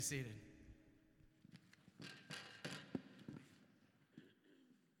Seated.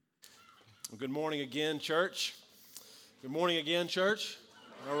 Well, good morning again, church. Good morning again, church.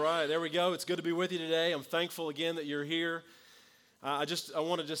 All right, there we go. It's good to be with you today. I'm thankful again that you're here. I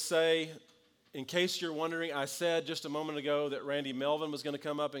want to just say, in case you're wondering, I said just a moment ago that Randy Melvin was going to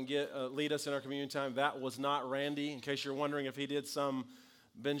come up and lead us in our communion time. That was not Randy. In case you're wondering if he did some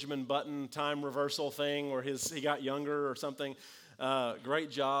Benjamin Button time reversal thing where he got younger or something.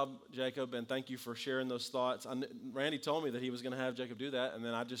 Great job, Jacob, and thank you for sharing those thoughts. Randy told me that he was going to have Jacob do that, and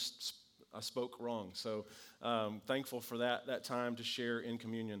then I spoke wrong. So thankful for that time to share in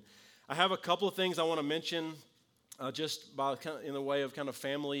communion. I have a couple of things I want to mention in the way of kind of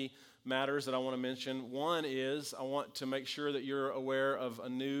family matters that I want to mention. One is I want to make sure that you're aware of a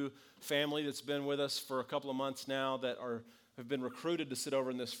new family that's been with us for a couple of months now that have been recruited to sit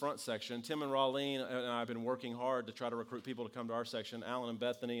over in this front section. Tim and Raulene and I have been working hard to try to recruit people to come to our section. Alan and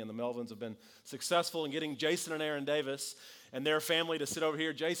Bethany and the Melvins have been successful in getting Jason and Aaron Davis and their family to sit over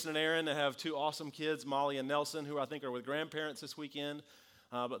here. Jason and Aaron have two awesome kids, Molly and Nelson, who I think are with grandparents this weekend,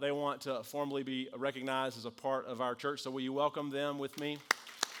 but they want to formally be recognized as a part of our church. So will you welcome them with me?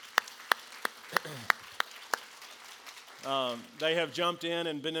 They have jumped in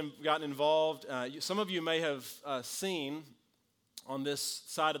and gotten involved. Some of you may have seen on this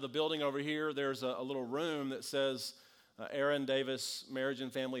side of the building over here, there's a little room that says Aaron Davis Marriage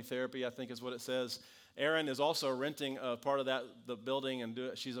and Family Therapy, I think is what it says. Aaron is also renting a part of the building, and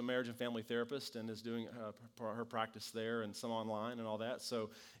she's a marriage and family therapist and is doing her practice there and some online and all that. So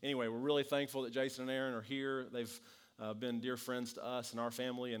anyway, we're really thankful that Jason and Aaron are here. They've been dear friends to us and our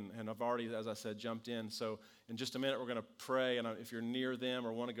family, and have already, as I said, jumped in. So in just a minute, we're going to pray, and if you're near them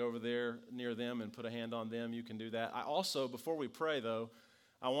or want to go over there near them and put a hand on them, you can do that. I also, before we pray, though,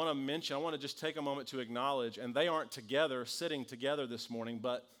 I want to just take a moment to acknowledge, and they aren't sitting together this morning,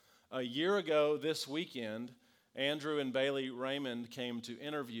 but a year ago this weekend, Andrew and Bailey Raymond came to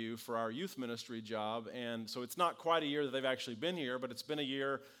interview for our youth ministry job, and so it's not quite a year that they've actually been here, but it's been a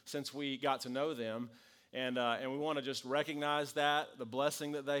year since we got to know them. And we want to just recognize the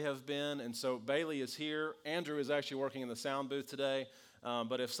blessing that they have been. And so Bailey is here. Andrew is actually working in the sound booth today.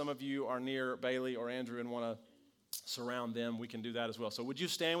 But if some of you are near Bailey or Andrew and want to surround them, we can do that as well. So would you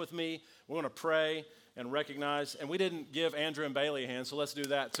stand with me? We're going to pray and recognize. And we didn't give Andrew and Bailey a hand, so let's do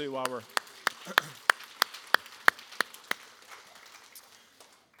that too while we're...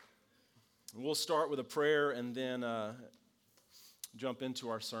 We'll start with a prayer and then... jump into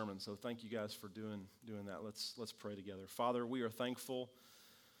our sermon. So thank you guys for doing that. Let's pray together. Father, we are thankful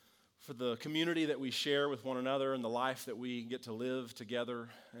for the community that we share with one another and the life that we get to live together.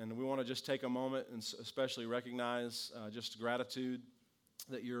 And we want to just take a moment and especially recognize just gratitude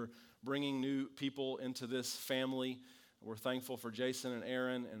that you're bringing new people into this family. We're thankful for Jason and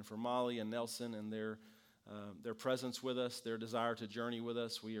Aaron and for Molly and Nelson and their presence with us, their desire to journey with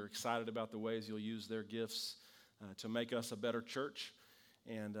us. We are excited about the ways you'll use their gifts to make us a better church,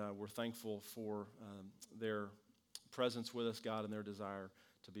 and we're thankful for their presence with us, God, and their desire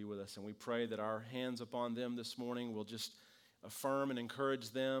to be with us. And we pray that our hands upon them this morning will just affirm and encourage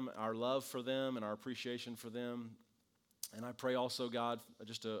them, our love for them and our appreciation for them. And I pray also, God,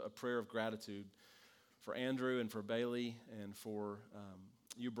 just a prayer of gratitude for Andrew and for Bailey and for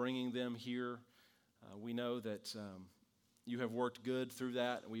you bringing them here. We know that you have worked good through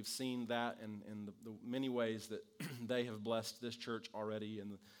that, and we've seen that in the many ways that they have blessed this church already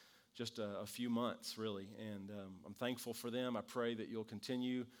in just a few months, really. And I'm thankful for them. I pray that you'll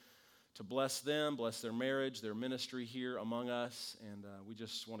continue to bless them, bless their marriage, their ministry here among us. And we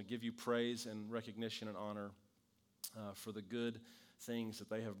just want to give you praise and recognition and honor for the good things that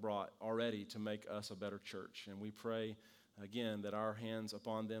they have brought already to make us a better church. And we pray, again, that our hands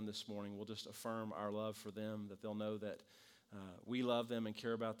upon them this morning will just affirm our love for them, that they'll know that we love them and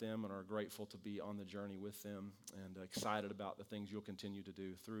care about them and are grateful to be on the journey with them and excited about the things you'll continue to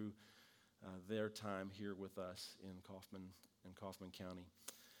do through their time here with us in Kaufman County.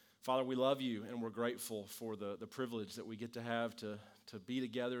 Father, we love you and we're grateful for the privilege that we get to have to be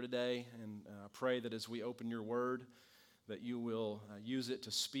together today. And I pray that as we open your word, that you will use it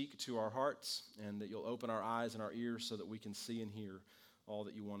to speak to our hearts and that you'll open our eyes and our ears so that we can see and hear all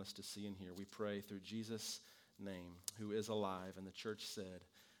that you want us to see and hear. We pray through Jesus' name, who is alive, and the church said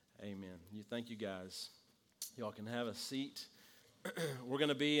amen. Thank you guys. Y'all can have a seat. We're going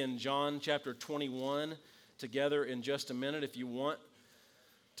to be in John chapter 21 together in just a minute. If you want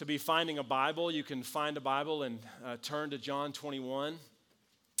to be finding a Bible, you can find a Bible and turn to John 21.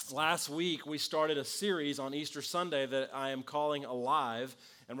 Last week we started a series on Easter Sunday that I am calling Alive,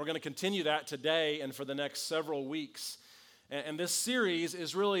 and we're going to continue that today and for the next several weeks. And this series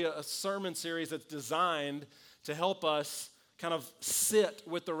is really a sermon series that's designed to help us kind of sit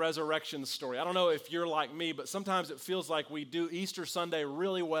with the resurrection story. I don't know if you're like me, but sometimes it feels like we do Easter Sunday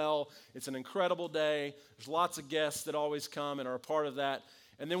really well. It's an incredible day. There's lots of guests that always come and are a part of that.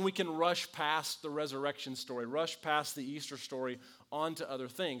 And then we can rush past the resurrection story, rush past the Easter story onto other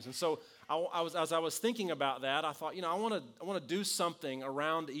things. And so as I was thinking about that, I thought, I want to do something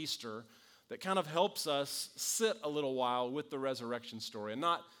around Easter that kind of helps us sit a little while with the resurrection story and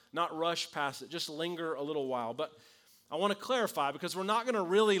not rush past it, just linger a little while. But I want to clarify, because we're not going to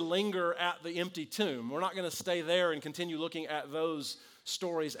really linger at the empty tomb. We're not going to stay there and continue looking at those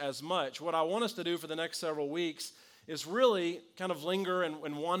stories as much. What I want us to do for the next several weeks is really kind of linger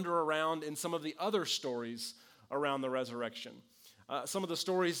and wander around in some of the other stories around the resurrection. Some of the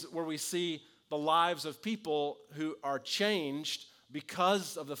stories where we see the lives of people who are changed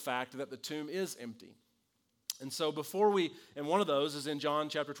because of the fact that the tomb is empty. And so and one of those is in John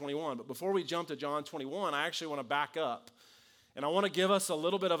chapter 21, but before we jump to John 21, I actually want to back up, and I want to give us a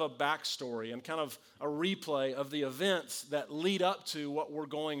little bit of a backstory and kind of a replay of the events that lead up to what we're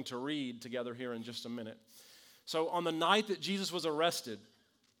going to read together here in just a minute. So on the night that Jesus was arrested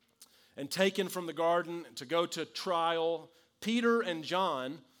and taken from the garden to go to trial, Peter and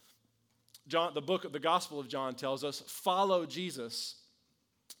John, the Gospel of John tells us, followed Jesus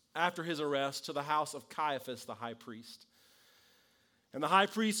after his arrest to the house of Caiaphas, the high priest. And the high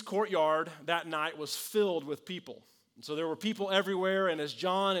priest's courtyard that night was filled with people. And so there were people everywhere, and as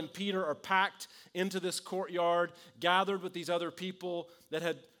John and Peter are packed into this courtyard, gathered with these other people that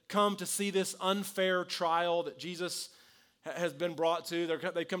had come to see this unfair trial that Jesus has been brought to,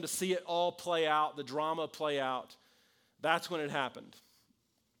 they've come to see it all play out, the drama play out. That's when it happened.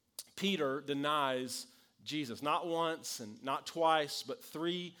 Peter denies Jesus, not once and not twice, but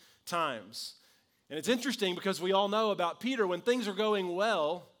 3 times. And it's interesting because we all know about Peter. When things are going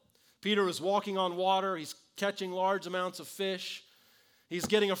well, Peter is walking on water, he's catching large amounts of fish, he's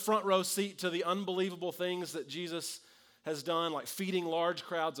getting a front row seat to the unbelievable things that Jesus has done, like feeding large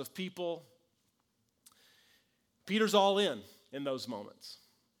crowds of people. Peter's all in those moments.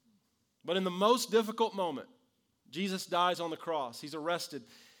 But in the most difficult moment, Jesus dies on the cross, he's arrested.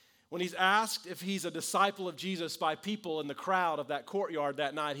 When he's asked if he's a disciple of Jesus by people in the crowd of that courtyard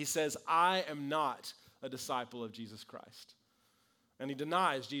that night, he says, "I am not a disciple of Jesus Christ." And he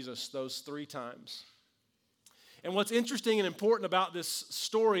denies Jesus those 3 times. And what's interesting and important about this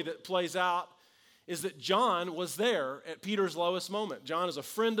story that plays out is that John was there at Peter's lowest moment. John is a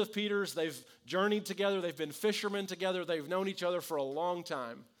friend of Peter's. They've journeyed together. They've been fishermen together. They've known each other for a long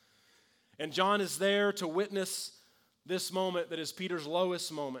time. And John is there to witness this moment that is Peter's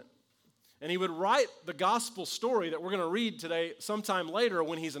lowest moment. And he would write the gospel story that we're going to read today sometime later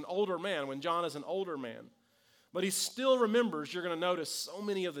when he's an older man, when John is an older man. But he still remembers, you're going to notice, so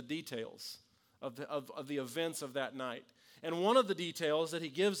many of the details of the events of that night. And one of the details that he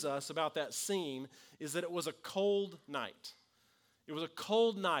gives us about that scene is that it was a cold night. It was a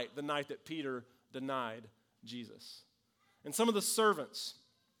cold night, the night that Peter denied Jesus. And some of the servants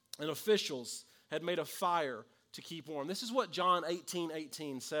and officials had made a fire to keep warm. This is what John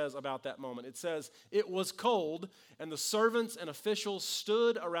 18:18 says about that moment. It says, "It was cold, and the servants and officials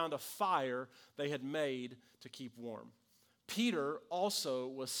stood around a fire they had made to keep warm." Peter also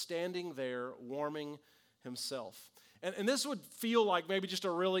was standing there warming himself. And this would feel like maybe just a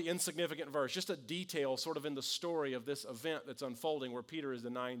really insignificant verse, just a detail sort of in the story of this event that's unfolding where Peter is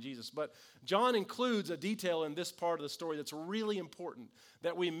denying Jesus. But John includes a detail in this part of the story that's really important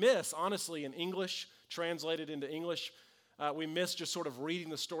that we miss, honestly, in English, translated into English. We miss just sort of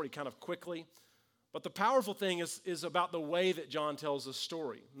reading the story kind of quickly. But the powerful thing is about the way that John tells the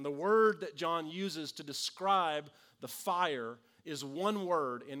story. And the word that John uses to describe the fire is one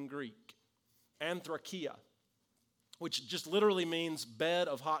word in Greek, anthrakia, which just literally means bed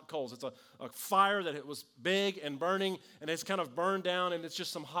of hot coals. It's a fire that it was big and burning, and it's kind of burned down, and it's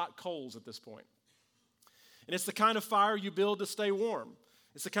just some hot coals at this point. And it's the kind of fire you build to stay warm.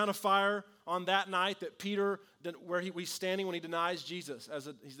 It's the kind of fire on that night that Peter, where he's standing when he denies Jesus,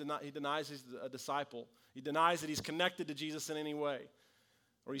 he denies he's a disciple. He denies that he's connected to Jesus in any way,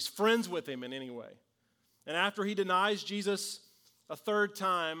 or he's friends with him in any way. And after he denies Jesus a 3rd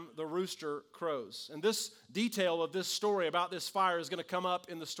time, the rooster crows. And this detail of this story about this fire is going to come up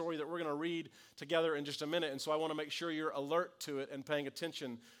in the story that we're going to read together in just a minute. And so I want to make sure you're alert to it and paying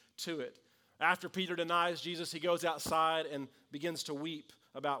attention to it. After Peter denies Jesus, he goes outside and begins to weep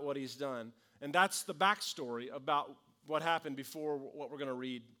about what he's done. And that's the backstory about what happened before what we're going to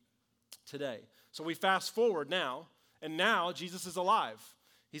read today. So we fast forward now, and now Jesus is alive.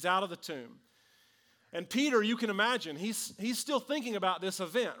 He's out of the tomb. And Peter, you can imagine, he's still thinking about this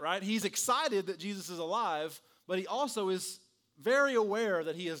event, right? He's excited that Jesus is alive, but he also is very aware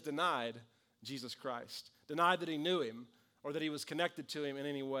that he has denied Jesus Christ, denied that he knew him or that he was connected to him in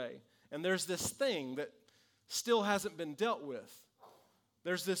any way. And there's this thing that still hasn't been dealt with.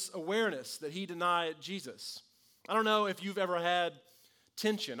 There's this awareness that he denied Jesus. I don't know if you've ever had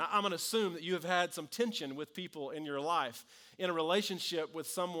tension. I'm going to assume that you have had some tension with people in your life, in a relationship with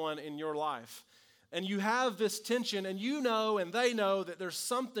someone in your life. And you have this tension, and you know and they know that there's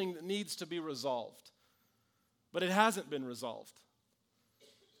something that needs to be resolved. But it hasn't been resolved.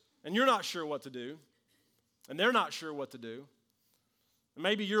 And you're not sure what to do, and they're not sure what to do. And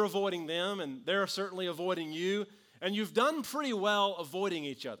maybe you're avoiding them, and they're certainly avoiding you, and you've done pretty well avoiding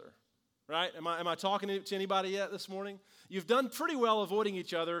each other, right? Am I talking to anybody yet this morning? You've done pretty well avoiding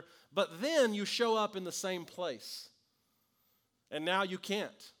each other, but then you show up in the same place, and now you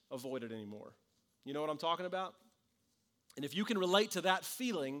can't avoid it anymore. You know what I'm talking about? And if you can relate to that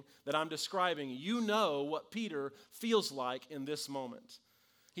feeling that I'm describing, you know what Peter feels like in this moment.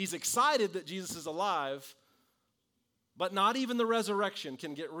 He's excited that Jesus is alive, but not even the resurrection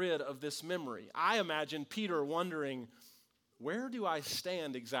can get rid of this memory. I imagine Peter wondering, where do I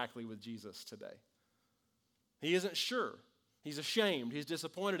stand exactly with Jesus today? He isn't sure. He's ashamed. He's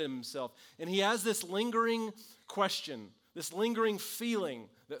disappointed in himself. And he has this lingering question, this lingering feeling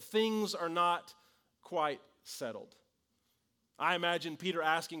that things are not quite settled. I imagine Peter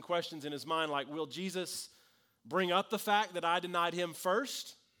asking questions in his mind like, will Jesus bring up the fact that I denied him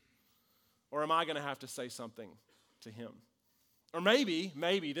first? Or am I going to have to say something to him? Or maybe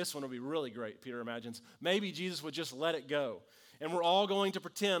this one would be really great, Peter imagines. Maybe Jesus would just let it go. And we're all going to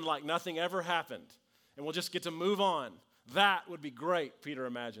pretend like nothing ever happened. And we'll just get to move on. That would be great, Peter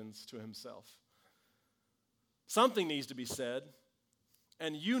imagines to himself. Something needs to be said.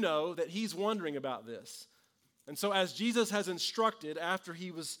 And you know that he's wondering about this. And so as Jesus has instructed after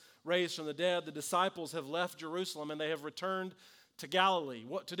he was raised from the dead, the disciples have left Jerusalem and they have returned to Galilee.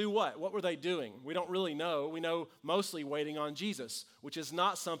 What to do what? What were they doing? We don't really know. We know mostly waiting on Jesus, which is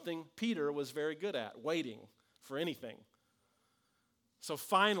not something Peter was very good at, waiting for anything. So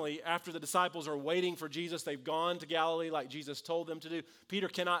finally, after the disciples are waiting for Jesus, they've gone to Galilee like Jesus told them to do. Peter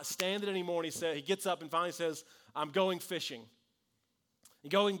cannot stand it anymore, and he gets up and finally says, I'm going fishing.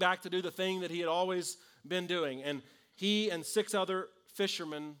 Going back to do the thing that he had always been doing. And he and 6 other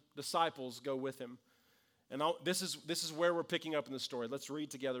fishermen, disciples, go with him. And this is where we're picking up in the story. Let's read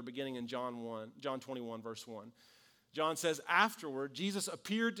together beginning in John 21, verse 1. John says, afterward, Jesus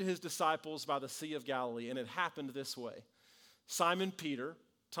appeared to his disciples by the Sea of Galilee, and it happened this way. Simon Peter,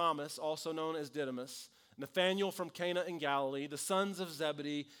 Thomas, also known as Didymus, Nathanael from Cana in Galilee, the sons of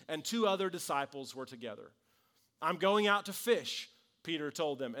Zebedee, and 2 other disciples were together. I'm going out to fish, Peter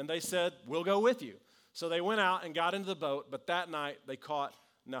told them, and they said, we'll go with you. So they went out and got into the boat, but that night they caught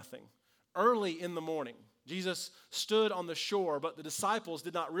nothing. Early in the morning, Jesus stood on the shore, but the disciples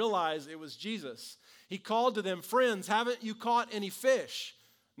did not realize it was Jesus. He called to them, friends, haven't you caught any fish?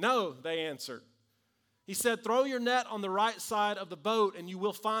 No, they answered. He said, throw your net on the right side of the boat and you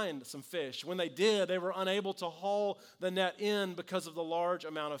will find some fish. When they did, they were unable to haul the net in because of the large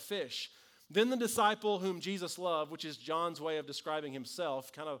amount of fish. Then the disciple whom Jesus loved, which is John's way of describing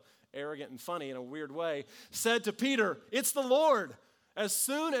himself, kind of arrogant and funny in a weird way, said to Peter, it's the Lord. As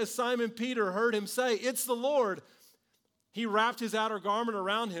soon as Simon Peter heard him say, it's the Lord, he wrapped his outer garment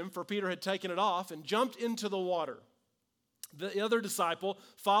around him, for Peter had taken it off, and jumped into the water. The other disciple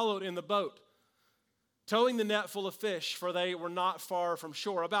followed in the boat, towing the net full of fish, for they were not far from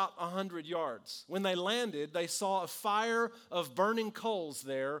shore, about 100 yards. When they landed, they saw a fire of burning coals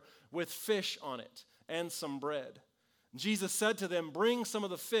there with fish on it and some bread. Jesus said to them, bring some of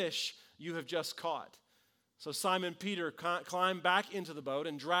the fish you have just caught. So Simon Peter climbed back into the boat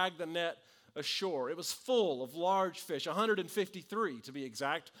and dragged the net ashore. It was full of large fish, 153 to be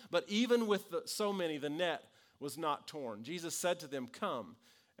exact, but even with so many, the net was not torn. Jesus said to them, come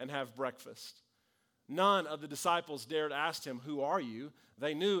and have breakfast. None of the disciples dared ask him, who are you?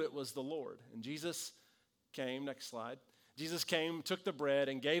 They knew it was the Lord. And Jesus came, next slide. Jesus came, took the bread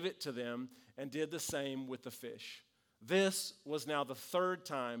and gave it to them and did the same with the fish. This was now the 3rd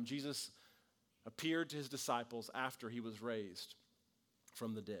time Jesus appeared to his disciples after he was raised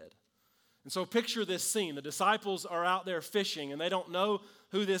from the dead. And so picture this scene. The disciples are out there fishing, and they don't know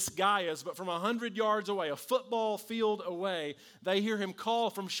who this guy is, but from 100 yards away, a football field away, they hear him call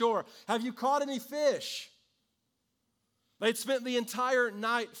from shore, have you caught any fish? They'd spent the entire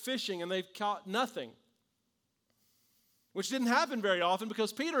night fishing, and they've caught nothing, which didn't happen very often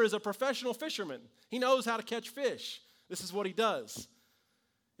because Peter is a professional fisherman. He knows how to catch fish. This is what he does.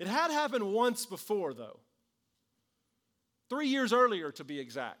 It had happened once before, though. 3 years earlier, to be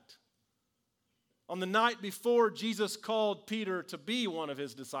exact. On the night before Jesus called Peter to be one of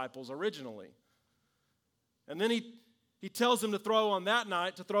his disciples originally. And then he tells them to throw on that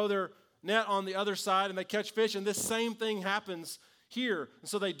night, to throw their net on the other side, and they catch fish, and this same thing happens here. And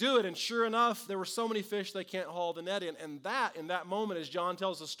so they do it, and sure enough, there were so many fish they can't haul the net in. And that, in that moment, as John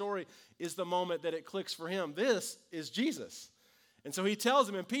tells the story, is the moment that it clicks for him. This is Jesus. And so he tells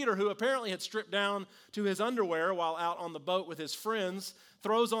him, and Peter, who apparently had stripped down to his underwear while out on the boat with his friends,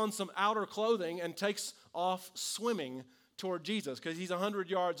 throws on some outer clothing and takes off swimming toward Jesus because he's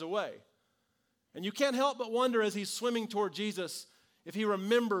 100 yards away. And you can't help but wonder as he's swimming toward Jesus if he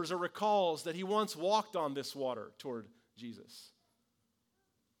remembers or recalls that he once walked on this water toward Jesus.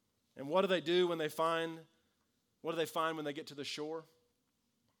 And what do they do when they find when they get to the shore?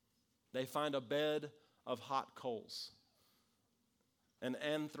 They find a bed of hot coals, an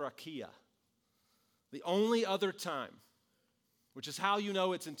anthrakia. The only other time, which is how you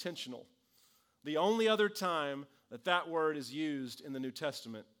know it's intentional, the only other time that word is used in the New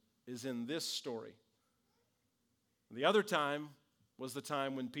Testament is in this story. The other time was the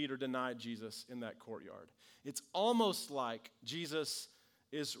time when Peter denied Jesus in that courtyard. It's almost like Jesus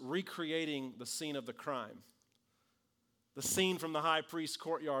is recreating the scene of the crime. The scene from the high priest's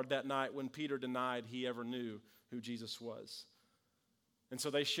courtyard that night when Peter denied he ever knew who Jesus was. And so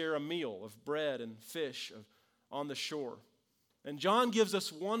they share a meal of bread and fish on the shore. And John gives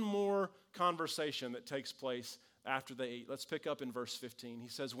us one more conversation that takes place after they eat. Let's pick up in verse 15. He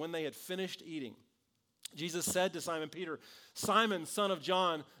says, when they had finished eating, Jesus said to Simon Peter, Simon, son of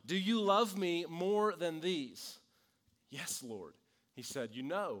John, do you love me more than these? Yes, Lord. He said, you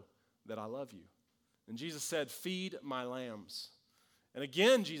know that I love you. And Jesus said, feed my lambs. And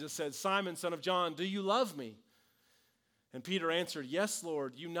again, Jesus said, Simon, son of John, do you love me? And Peter answered, yes,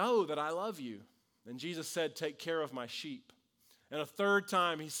 Lord, you know that I love you. And Jesus said, take care of my sheep. And a third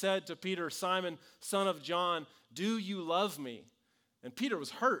time he said to Peter, Simon, son of John, do you love me? And Peter was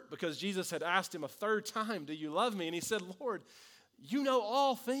hurt because Jesus had asked him a third time, do you love me? And he said, Lord, you know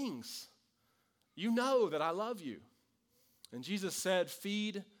all things. You know that I love you. And Jesus said,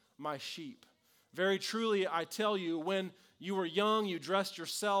 feed my sheep. Very truly, I tell you, when you were young, you dressed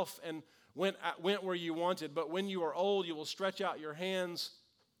yourself and went where you wanted. But when you are old, you will stretch out your hands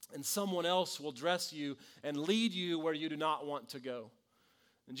and someone else will dress you and lead you where you do not want to go.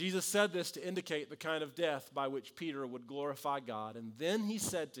 And Jesus said this to indicate the kind of death by which Peter would glorify God. And then he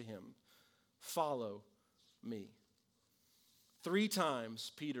said to him, follow me. 3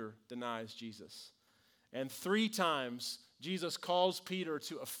 times Peter denies Jesus. And 3 times Jesus calls Peter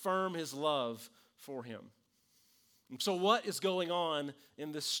to affirm his love for him. And so what is going on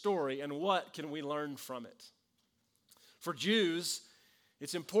in this story and what can we learn from it? For Jews,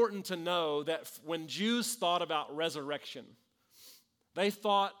 it's important to know that when Jews thought about resurrection, they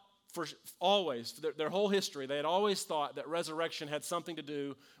thought for always, for their whole history, they had always thought that resurrection had something to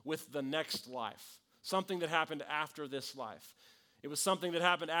do with the next life, something that happened after this life. It was something that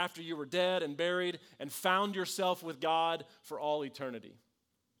happened after you were dead and buried and found yourself with God for all eternity.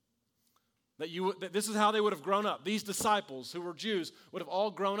 That this is how they would have grown up. These disciples who were Jews would have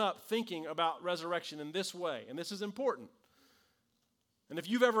all grown up thinking about resurrection in this way, and this is important. And if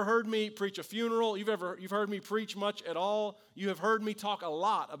you've ever heard me preach a funeral, you've heard me preach much at all, you have heard me talk a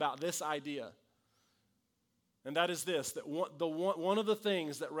lot about this idea. And that is this, that one of the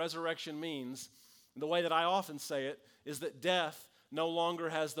things that resurrection means, the way that I often say it, is that death no longer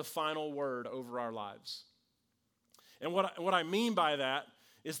has the final word over our lives. And what I mean by that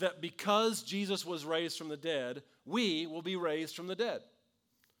is that because Jesus was raised from the dead, we will be raised from the dead.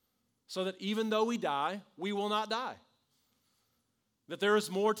 So that even though we die, we will not die. That there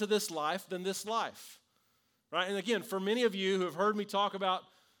is more to this life than this life. Right? And again, for many of you who have heard me talk about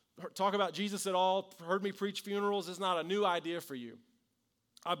Jesus at all, heard me preach funerals, is not a new idea for you.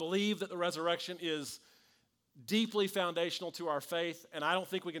 I believe that the resurrection is deeply foundational to our faith, and I don't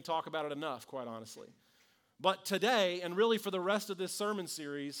think we can talk about it enough, quite honestly. But today, and really for the rest of this sermon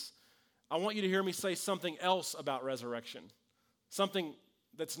series, I want you to hear me say something else about resurrection. Something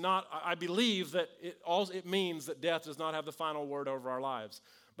that's not, I believe that it means that death does not have the final word over our lives.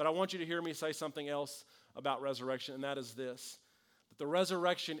 But I want you to hear me say something else about resurrection, and that is this, that the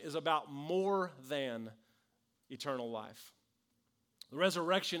resurrection is about more than eternal life. The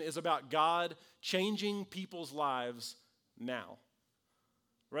resurrection is about God changing people's lives now.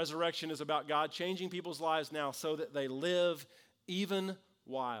 Resurrection is about God changing people's lives now so that they live even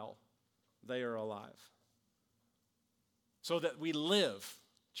while they are alive. So that we live,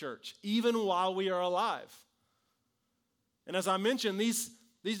 church, even while we are alive. And as I mentioned, these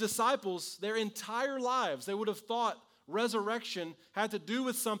These disciples, their entire lives, they would have thought resurrection had to do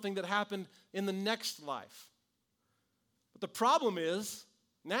with something that happened in the next life. But the problem is,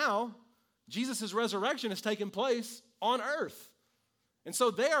 now, Jesus' resurrection has taken place on earth. And so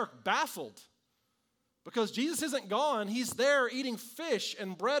they are baffled because Jesus isn't gone. He's there eating fish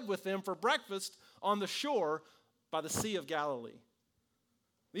and bread with them for breakfast on the shore by the Sea of Galilee.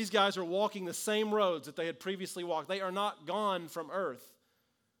 These guys are walking the same roads that they had previously walked. They are not gone from earth.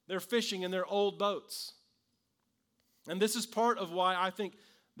 They're fishing in their old boats. And this is part of why I think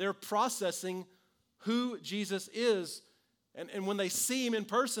they're processing who Jesus is. And when they see him in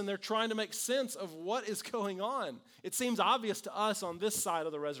person, they're trying to make sense of what is going on. It seems obvious to us on this side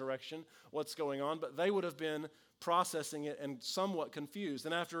of the resurrection what's going on, but they would have been processing it and somewhat confused.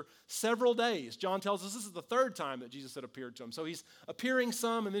 And after several days, John tells us this is the third time that Jesus had appeared to him. So he's appearing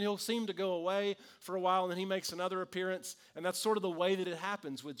some, and then he'll seem to go away for a while, and then he makes another appearance. And that's sort of the way that it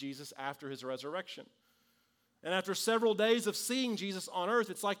happens with Jesus after his resurrection. And after several days of seeing Jesus on earth,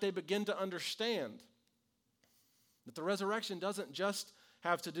 it's like they begin to understand that the resurrection doesn't just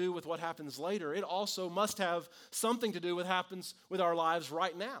have to do with what happens later. It also must have something to do with what happens with our lives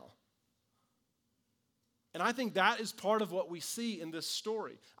right now. And I think that is part of what we see in this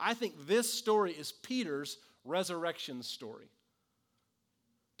story. I think this story is Peter's resurrection story.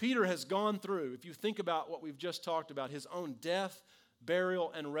 Peter has gone through, if you think about what we've just talked about, his own death,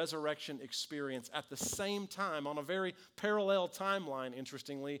 burial, and resurrection experience at the same time on a very parallel timeline,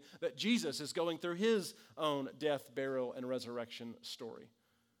 interestingly, that Jesus is going through his own death, burial, and resurrection story.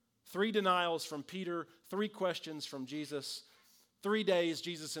 3 denials from Peter, 3 questions from Jesus, 3 days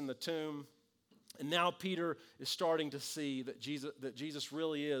Jesus in the tomb, and now Peter is starting to see that Jesus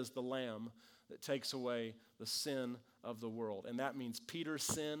really is the Lamb that takes away the sin of the world. And that means Peter's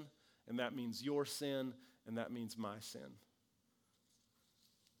sin, and that means your sin, and that means my sin.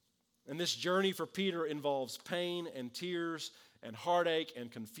 And this journey for Peter involves pain and tears and heartache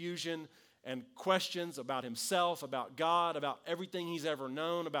and confusion and questions about himself, about God, about everything he's ever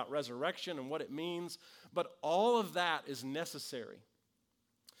known, about resurrection and what it means. But all of that is necessary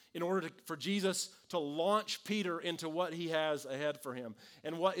in order for Jesus to launch Peter into what he has ahead for him.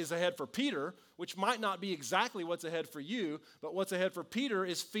 And what is ahead for Peter, which might not be exactly what's ahead for you, but what's ahead for Peter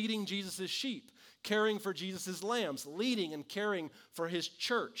is feeding Jesus' sheep, caring for Jesus' lambs, leading and caring for his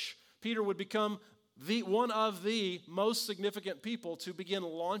church. Peter would become one of the most significant people to begin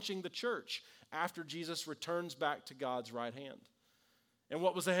launching the church after Jesus returns back to God's right hand. And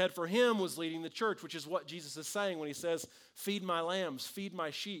what was ahead for him was leading the church, which is what Jesus is saying when he says, feed my lambs, feed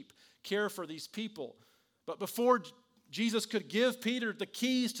my sheep, care for these people. But before Jesus could give Peter the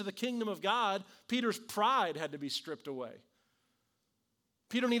keys to the kingdom of God, Peter's pride had to be stripped away.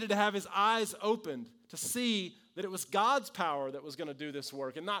 Peter needed to have his eyes opened to see that it was God's power that was going to do this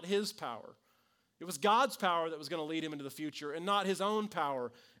work and not his power. It was God's power that was going to lead him into the future and not his own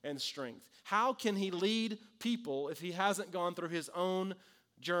power and strength. How can he lead people if he hasn't gone through his own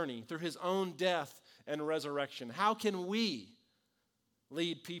journey, through his own death and resurrection? How can we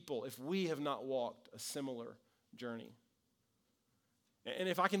lead people if we have not walked a similar journey? And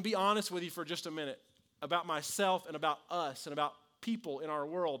if I can be honest with you for just a minute about myself and about us and about people in our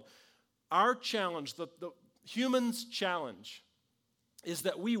world, our challenge, the human's challenge, is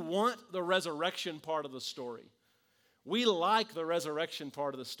that we want the resurrection part of the story. We like the resurrection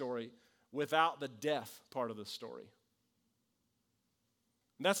part of the story without the death part of the story.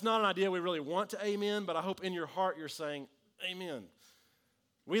 And that's not an idea we really want to amen, but I hope in your heart you're saying, amen.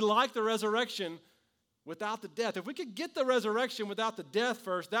 We like the resurrection without the death. If we could get the resurrection without the death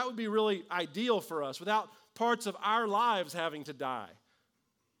first, that would be really ideal for us, without parts of our lives having to die.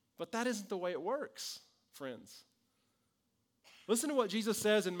 But that isn't the way it works, friends. Listen to what Jesus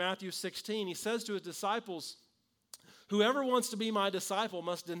says in Matthew 16. He says to his disciples, whoever wants to be my disciple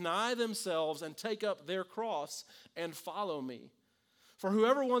must deny themselves and take up their cross and follow me. For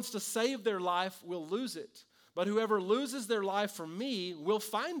whoever wants to save their life will lose it, but whoever loses their life for me will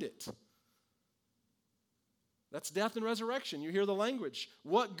find it. That's death and resurrection. You hear the language.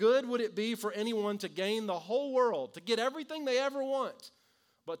 What good would it be for anyone to gain the whole world, to get everything they ever want,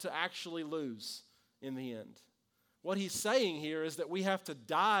 but to actually lose in the end? What he's saying here is that we have to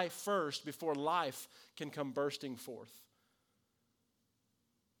die first before life can come bursting forth.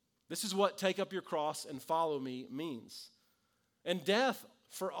 This is what take up your cross and follow me means. And death,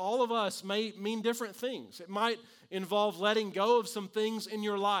 for all of us, may mean different things. It might involve letting go of some things in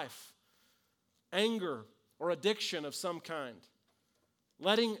your life, anger or addiction of some kind.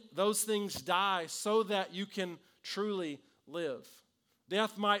 Letting those things die so that you can truly live.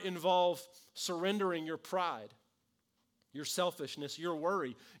 Death might involve surrendering your pride. your selfishness, your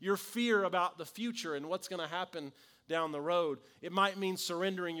worry, your fear about the future and what's going to happen down the road. It might mean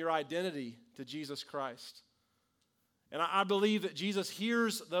surrendering your identity to Jesus Christ. And I believe that Jesus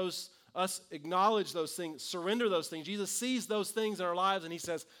hears us acknowledge those things, surrender those things. Jesus sees those things in our lives and he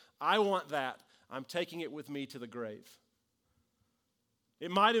says, I want that. I'm taking it with me to the grave. It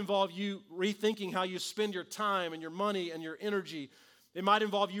might involve you rethinking how you spend your time and your money and your energy. It might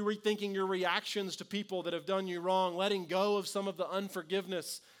involve you rethinking your reactions to people that have done you wrong, letting go of some of the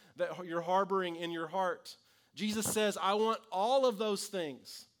unforgiveness that you're harboring in your heart. Jesus says, I want all of those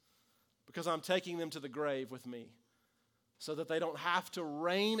things because I'm taking them to the grave with me so that they don't have to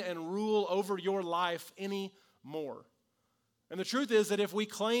reign and rule over your life anymore. And the truth is that if we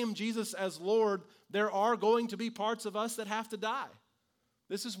claim Jesus as Lord, there are going to be parts of us that have to die.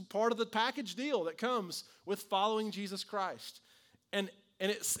 This is part of the package deal that comes with following Jesus Christ. And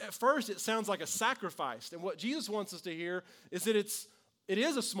at first it sounds like a sacrifice. And what Jesus wants us to hear is that it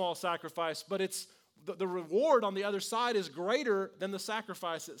is a small sacrifice, but it's the reward on the other side is greater than the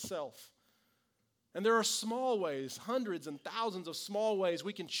sacrifice itself. And there are small ways, hundreds and thousands of small ways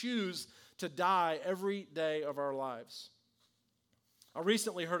we can choose to die every day of our lives. I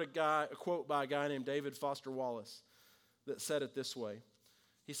recently heard a quote by a guy named David Foster Wallace that said it this way.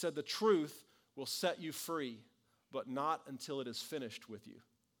 He said, the truth will set you free, but not until it is finished with you.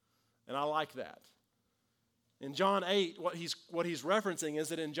 And I like that. In John 8, what he's referencing is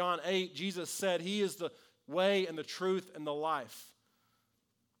that in John 8, Jesus said he is the way and the truth and the life.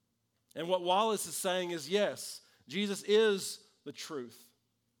 And what Wallace is saying is, yes, Jesus is the truth.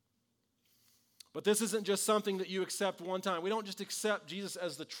 But this isn't just something that you accept one time. We don't just accept Jesus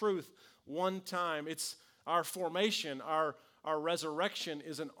as the truth one time. It's our formation, our resurrection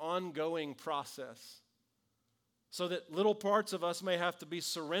is an ongoing process. So that little parts of us may have to be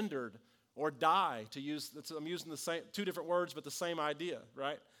surrendered or die, I'm using the same, two different words, but the same idea,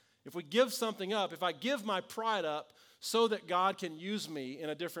 right? If we give something up, if I give my pride up so that God can use me in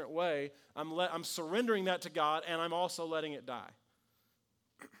a different way, I'm surrendering that to God and I'm also letting it die.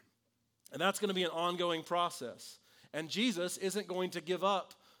 And that's going to be an ongoing process. And Jesus isn't going to give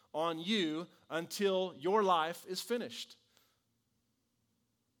up on you until your life is finished.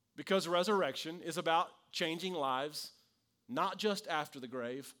 Because resurrection is about changing lives, not just after the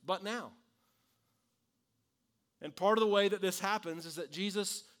grave, but now. And part of the way that this happens is that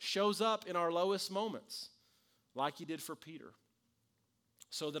Jesus shows up in our lowest moments, like he did for Peter,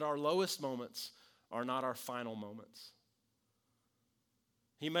 so that our lowest moments are not our final moments.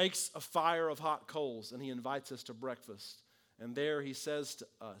 He makes a fire of hot coals and he invites us to breakfast. And there he says to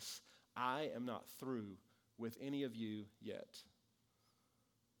us, I am not through with any of you yet.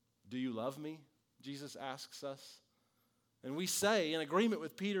 Do you love me? Jesus asks us. And we say, in agreement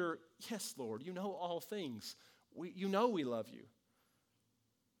with Peter, yes, Lord, you know all things. You know we love you.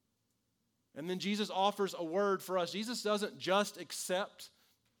 And then Jesus offers a word for us. Jesus doesn't just accept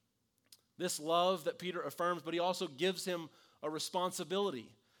this love that Peter affirms, but he also gives him a responsibility.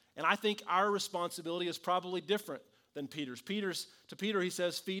 And I think our responsibility is probably different than Peter's. To Peter, he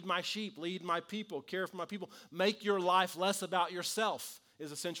says, feed my sheep, lead my people, care for my people. Make your life less about yourself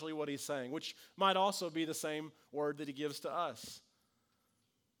is essentially what he's saying, which might also be the same word that he gives to us.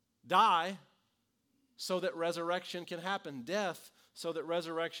 Die so that resurrection can happen. Death so that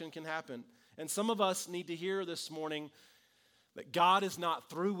resurrection can happen. And some of us need to hear this morning that God is not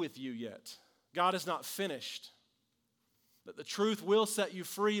through with you yet. God is not finished. That the truth will set you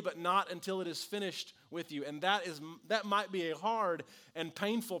free, but not until it is finished with you. And that might be a hard and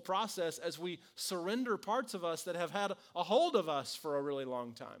painful process as we surrender parts of us that have had a hold of us for a really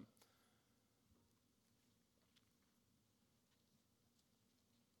long time.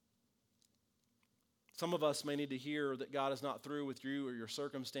 Some of us may need to hear that God is not through with you or your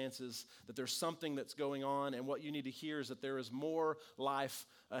circumstances, that there's something that's going on, and what you need to hear is that there is more life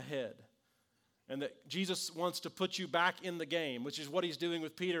ahead. And that Jesus wants to put you back in the game, which is what he's doing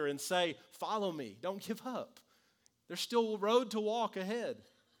with Peter, and say, follow me, don't give up. There's still a road to walk ahead.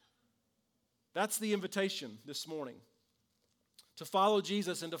 That's the invitation this morning. To follow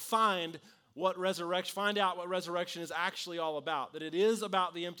Jesus and to find out what resurrection is actually all about. That it is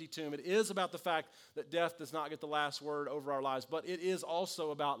about the empty tomb. It is about the fact that death does not get the last word over our lives. But it is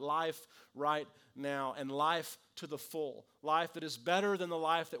also about life right now and life to the full. Life that is better than the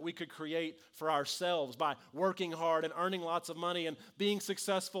life that we could create for ourselves by working hard and earning lots of money and being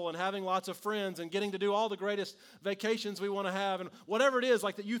successful and having lots of friends and getting to do all the greatest vacations we want to have. And whatever it is,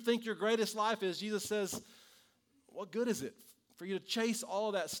 like that you think your greatest life is, Jesus says, what good is it for you to chase all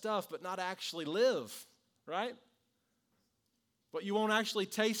of that stuff but not actually live, right? But you won't actually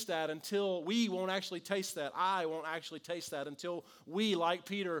taste that until we won't actually taste that. I won't actually taste that until we, like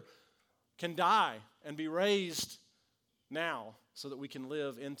Peter, can die and be raised now so that we can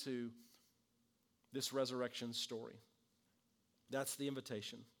live into this resurrection story. That's the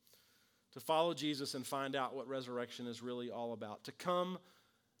invitation. To follow Jesus and find out what resurrection is really all about. To come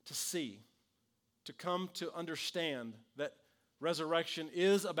to see, to come to understand that resurrection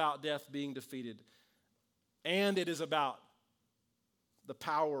is about death being defeated, and it is about the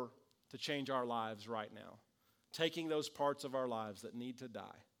power to change our lives right now, taking those parts of our lives that need to die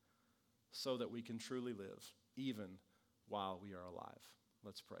so that we can truly live even while we are alive.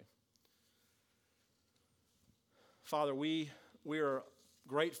 Let's pray. Father, we are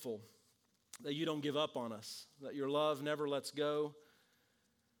grateful that you don't give up on us, that your love never lets go,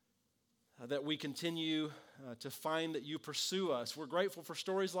 that we continue to find that you pursue us. We're grateful for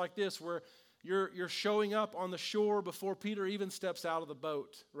stories like this where you're showing up on the shore before Peter even steps out of the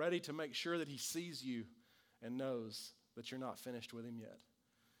boat, ready to make sure that he sees you and knows that you're not finished with him yet.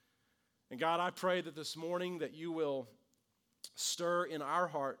 And God, I pray that this morning that you will stir in our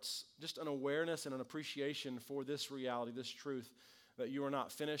hearts just an awareness and an appreciation for this reality, this truth, that you are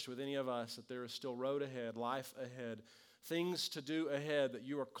not finished with any of us, that there is still road ahead, life ahead, things to do ahead that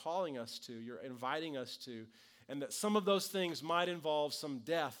you are calling us to, you're inviting us to, and that some of those things might involve some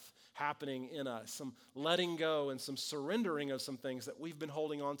death happening in us, some letting go and some surrendering of some things that we've been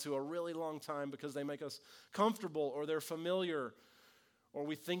holding on to a really long time because they make us comfortable or they're familiar or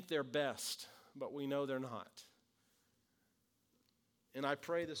we think they're best, but we know they're not. And I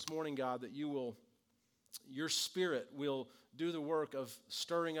pray this morning, God, that your Spirit will do the work of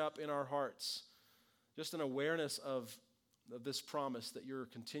stirring up in our hearts just an awareness of this promise that you're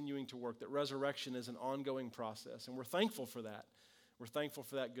continuing to work, that resurrection is an ongoing process. And we're thankful for that. We're thankful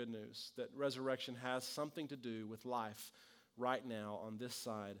for that good news, that resurrection has something to do with life right now on this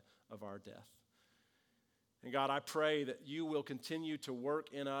side of our death. And God, I pray that you will continue to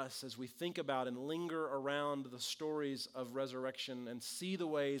work in us as we think about and linger around the stories of resurrection and see the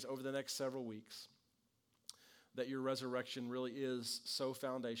ways over the next several weeks that your resurrection really is so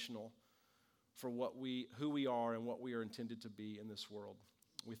foundational for who we are and what we are intended to be in this world.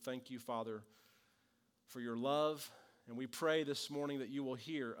 We thank you, Father, for your love. And we pray this morning that you will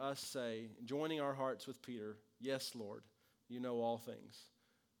hear us say, joining our hearts with Peter, yes, Lord, you know all things.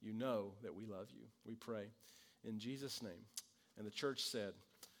 You know that we love you. We pray in Jesus' name. And the church said,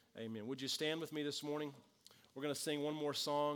 amen. Would you stand with me this morning? We're going to sing one more song.